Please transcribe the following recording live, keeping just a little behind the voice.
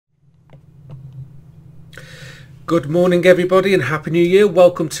Good morning everybody and Happy New Year.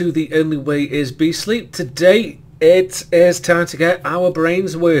 Welcome to The Only Way Is Beastly. Today it is time to get our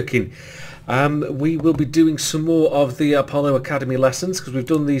brains working. We will be doing some more of the Apollo Academy lessons because we've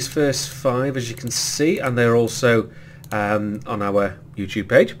done these first 5 as you can see, and they're also on our YouTube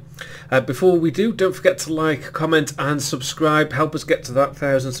page. Before we do, don't forget to like, comment and subscribe. Help us get to that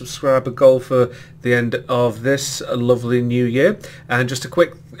 1,000 subscriber goal for the end of this lovely new year. And just a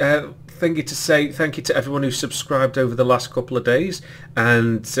quick thingy to say thank you to everyone who subscribed over the last couple of days,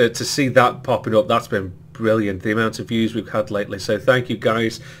 and to see that popping up, that's been brilliant, the amount of views we've had lately. So thank you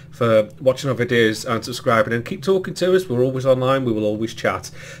guys for watching our videos and subscribing, and keep talking to us. We're always online, we will always chat.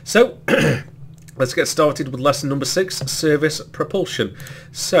 So let's get started with lesson number 6, service propulsion.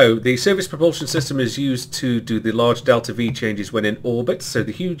 So the service propulsion system is used to do the large delta V changes when in orbit. So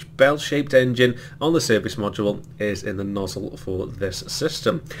the huge bell-shaped engine on the service module is in the nozzle for this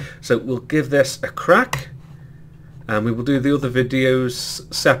system. So we'll give this a crack, and we will do the other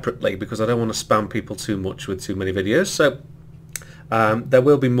videos separately because I don't want to spam people too much with too many videos. So there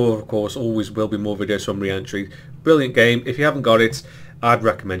will be more, of course, always will be more videos from Reentry. Brilliant game. If you haven't got it, I'd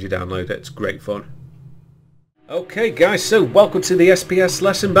recommend you download it. It's great fun. Okay guys, so welcome to the SPS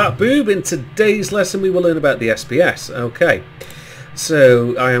lesson back boob. In today's lesson we will learn about the SPS. Okay,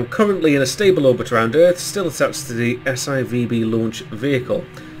 so I am currently in a stable orbit around Earth, still attached to the SIVB launch vehicle.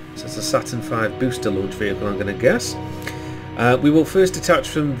 So it's a Saturn V booster launch vehicle, I'm going to guess. We will first detach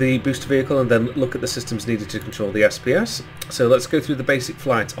from the booster vehicle and then look at the systems needed to control the SPS. So let's go through the basic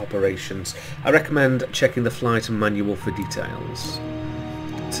flight operations. I recommend checking the flight manual for details.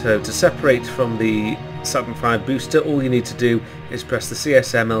 So to separate from the Saturn V booster, all you need to do is press the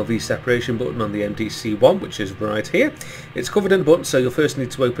CSM-LV separation button on the MDC-1, which is right here. It's covered in the button, so you'll first need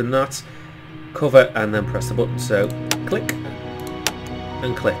to open that, cover, and then press the button. So click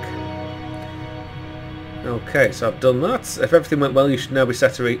and click. Okay, so I've done that. If everything went well, you should now be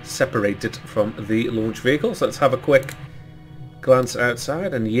separated from the launch vehicle. So let's have a quick glance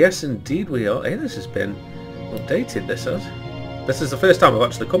outside, and yes indeed we are. Hey, this has been updated, this has. This is the first time I've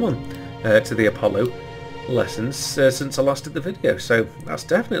actually come on to the Apollo lessons since I last did the video, so that's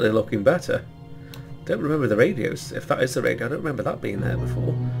definitely looking better. Don't remember the radios, if that is the radio. I don't remember that being there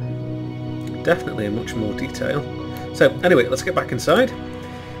before. Definitely in much more detail. So anyway, let's get back inside.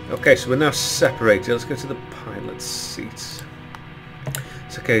 Okay, so we're now separated. Let's go to the pilot's seat.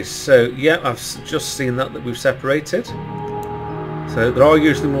 Okay, so yeah, I've just seen that we've separated. So there are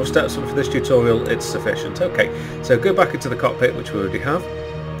usually more steps, but for this tutorial it's sufficient. Okay, so go back into the cockpit, which we already have,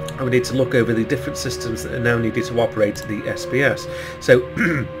 and we need to look over the different systems that are now needed to operate the SPS. So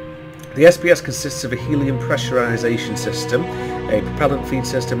the SPS consists of a helium pressurization system, a propellant feed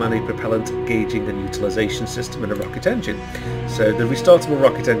system, and a propellant gauging and utilization system, and a rocket engine. So the restartable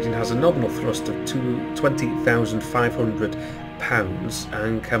rocket engine has a nominal thrust of 20,500 pounds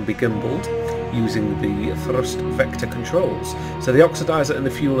and can be gimbaled using the thrust vector controls. So the oxidizer and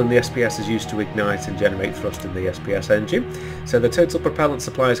the fuel in the SPS is used to ignite and generate thrust in the SPS engine. So the total propellant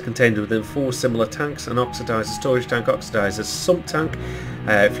supply is contained within 4 similar tanks: an oxidizer storage tank, oxidizer sump tank,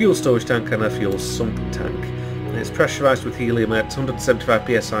 fuel storage tank, and a fuel sump tank. It's pressurized with helium at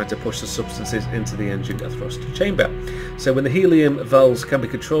 175 psi to push the substances into the engine thrust chamber. So when the helium valves can be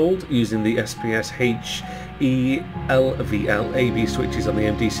controlled using the SPS HELVL AB switches on the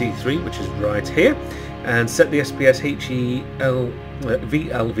MDC-3, which is right here, and set the SPS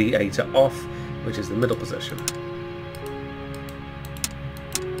HELVA to off, which is the middle position.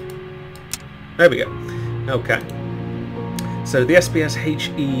 There we go. Okay. So the SPS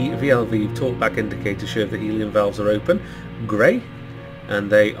HEVLV talkback indicator show the helium valves are open, grey, and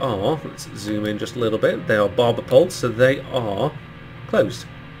they are, let's zoom in just a little bit, they are barber pulsed, so they are closed.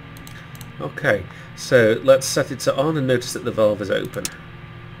 Okay, so let's set it to on and notice that the valve is open.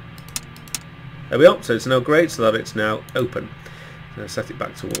 There we are, so it's now grey, so that it's now open. Now set it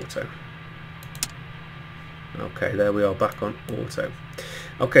back to auto. Okay, there we are, back on auto.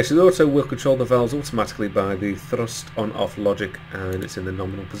 Okay, so the auto will control the valves automatically by the thrust on-off logic, and it's in the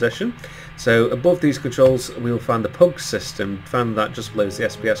nominal position. So above these controls we will find the PUG system, found that just below the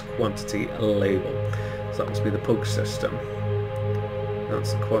SPS quantity label. So that must be the PUG system.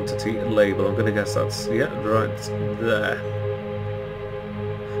 That's the quantity label. I'm going to guess that's, yeah, right there.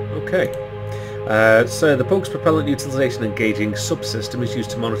 Okay. So the PUG's propellant utilization and gauging subsystem is used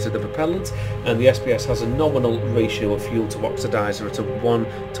to monitor the propellant, and the SPS has a nominal ratio of fuel to oxidizer at a 1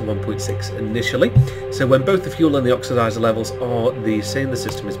 to 1.6 initially. So when both the fuel and the oxidizer levels are the same, the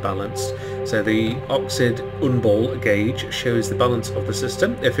system is balanced. So the oxid unball gauge shows the balance of the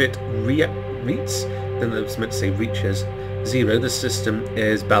system. If it reaches, then it's meant to say reaches 0, the system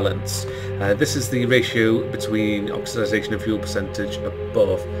is balanced. This is the ratio between oxidization and fuel percentage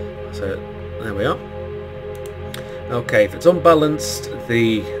above. So there we are. Okay, if it's unbalanced,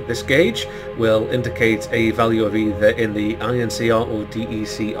 this gauge will indicate a value of either in the INCR or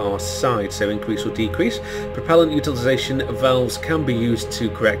DECR side, so increase or decrease. Propellant utilization valves can be used to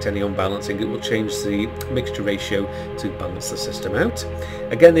correct any unbalancing. It will change the mixture ratio to balance the system out.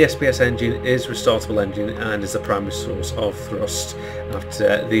 Again, the SPS engine is a restartable engine and is the primary source of thrust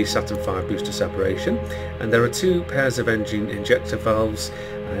after the Saturn V booster separation. And there are two pairs of engine injector valves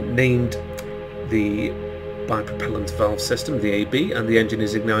named the bipropellant valve system, the AB, and the engine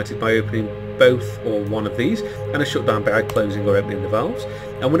is ignited by opening both or one of these and is shut down by closing or opening the valves.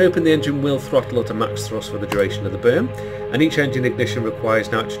 And when open, the engine will throttle at a max thrust for the duration of the burn, and each engine ignition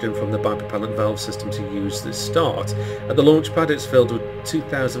requires nitrogen from the bipropellant valve system to use the start. At the launch pad, it's filled with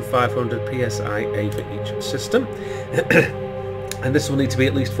 2,500 psi for each system. And this will need to be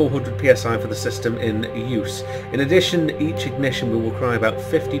at least 400 psi for the system in use. In addition, each ignition will require about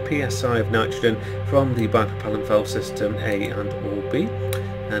 50 psi of nitrogen from the bipropellant valve system A and or B.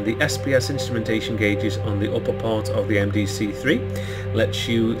 And the SPS instrumentation gauges on the upper part of the MDC3 lets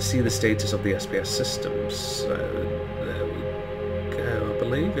you see the status of the SPS systems. So there we go, I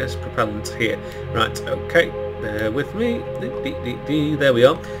believe. Yes, propellant here. Right, okay, bear with me. There we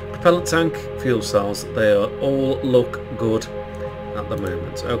are. Propellant tank, fuel cells, they are all look good at the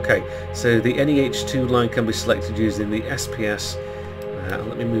moment. Okay, so the NEH2 line can be selected using the SPS.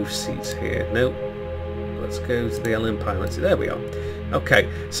 Let me move seats here. No, let's go to the LM pilot. There we are. Okay,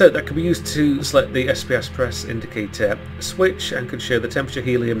 so that can be used to select the SPS press indicator switch and can show the temperature,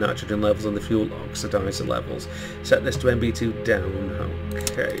 helium, nitrogen levels and the fuel oxidizer levels. Set this to MB2 down.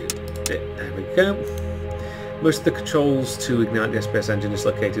 Okay, there we go. Most of the controls to ignite the SPS engine is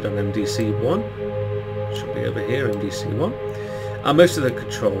located on MDC1. Should be over here, MDC1. And most of the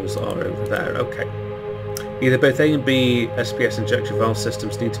controls are over there. Okay. Either both A and B SPS injection valve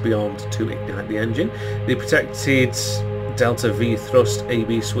systems need to be armed to ignite the engine. The protected Delta V thrust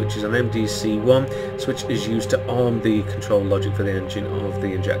AB switch is an MDC1 switch is used to arm the control logic for the engine of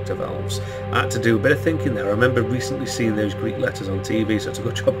the injector valves. I had to do a bit of thinking there. I remember recently seeing those Greek letters on TV, so it's a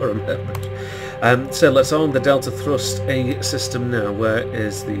good job I remembered. So let's arm the Delta thrust A system now. Where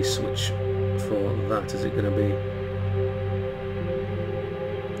is the switch for that? Is it going to be...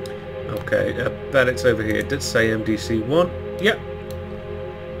 Okay, I bet it's over here. It did say MDC1. Yep.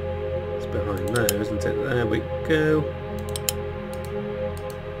 It's behind there, isn't it? There we go.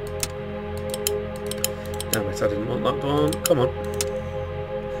 Damn it, I didn't want that one. Come on.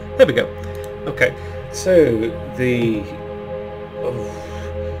 There we go. Okay, so the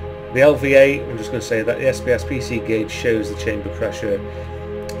LVA, I'm just going to say that the SPS PC gauge shows the chamber pressure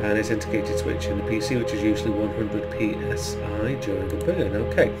and its indicated switch in the PC, which is usually 100 psi during the burn.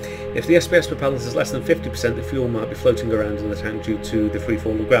 Okay, if the SPS propellant is less than 50%, the fuel might be floating around in the tank due to the free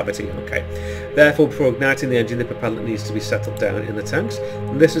fall of gravity. Okay, therefore, before igniting the engine, the propellant needs to be settled down in the tanks,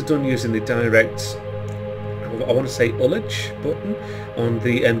 and this is done using the direct, I want to say ullage button on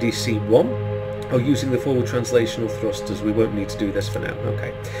the MDC1. Or using the forward translational thrusters. We won't need to do this for now.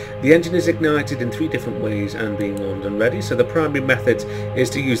 Okay. The engine is ignited in 3 different ways and being armed and ready. So the primary method is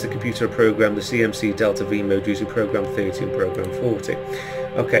to use the computer program, the CMC Delta V mode using program 30 and program 40.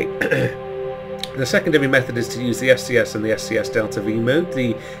 Okay. The secondary method is to use the SCS and the SCS Delta V mode.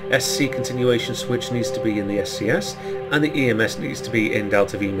 The SC continuation switch needs to be in the SCS and the EMS needs to be in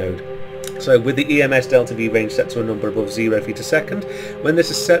Delta V mode. So with the EMS Delta V range set to a number above 0 feet a second, when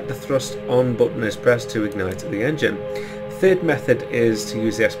this is set, the thrust on button is pressed to ignite the engine. Third method is to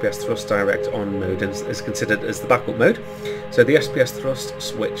use the SPS thrust direct on mode and is considered as the backup mode. So the SPS thrust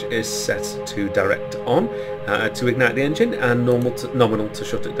switch is set to direct on to ignite the engine and nominal to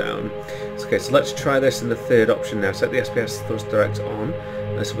shut it down. Okay, so let's try this in the third option now. Set the SPS thrust direct on.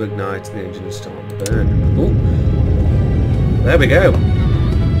 This will ignite the engine and start the burn. Ooh. There we go.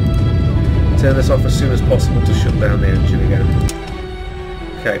 Turn this off as soon as possible to shut down the engine again.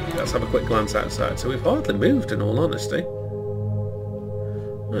 Okay, let's have a quick glance outside. So we've hardly moved, in all honesty.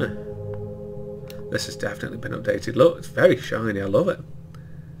 This has definitely been updated. Look, it's very shiny. I love it.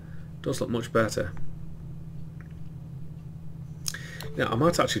 Does look much better. Yeah, I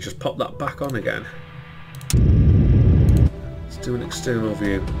might actually just pop that back on again. Let's do an external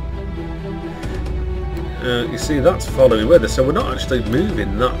view. You see, that's following with us, so we're not actually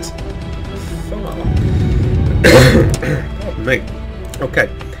moving that far. Pardon me. Okay,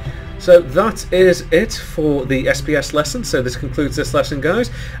 so that is it for the SPS lesson. So this concludes this lesson, guys.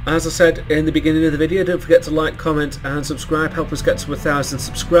 As I said in the beginning of the video, don't forget to like, comment and subscribe. Help us get to 1,000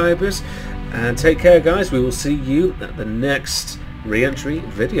 subscribers. And take care, guys. We will see you at the next re-entry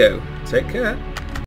video. Take care.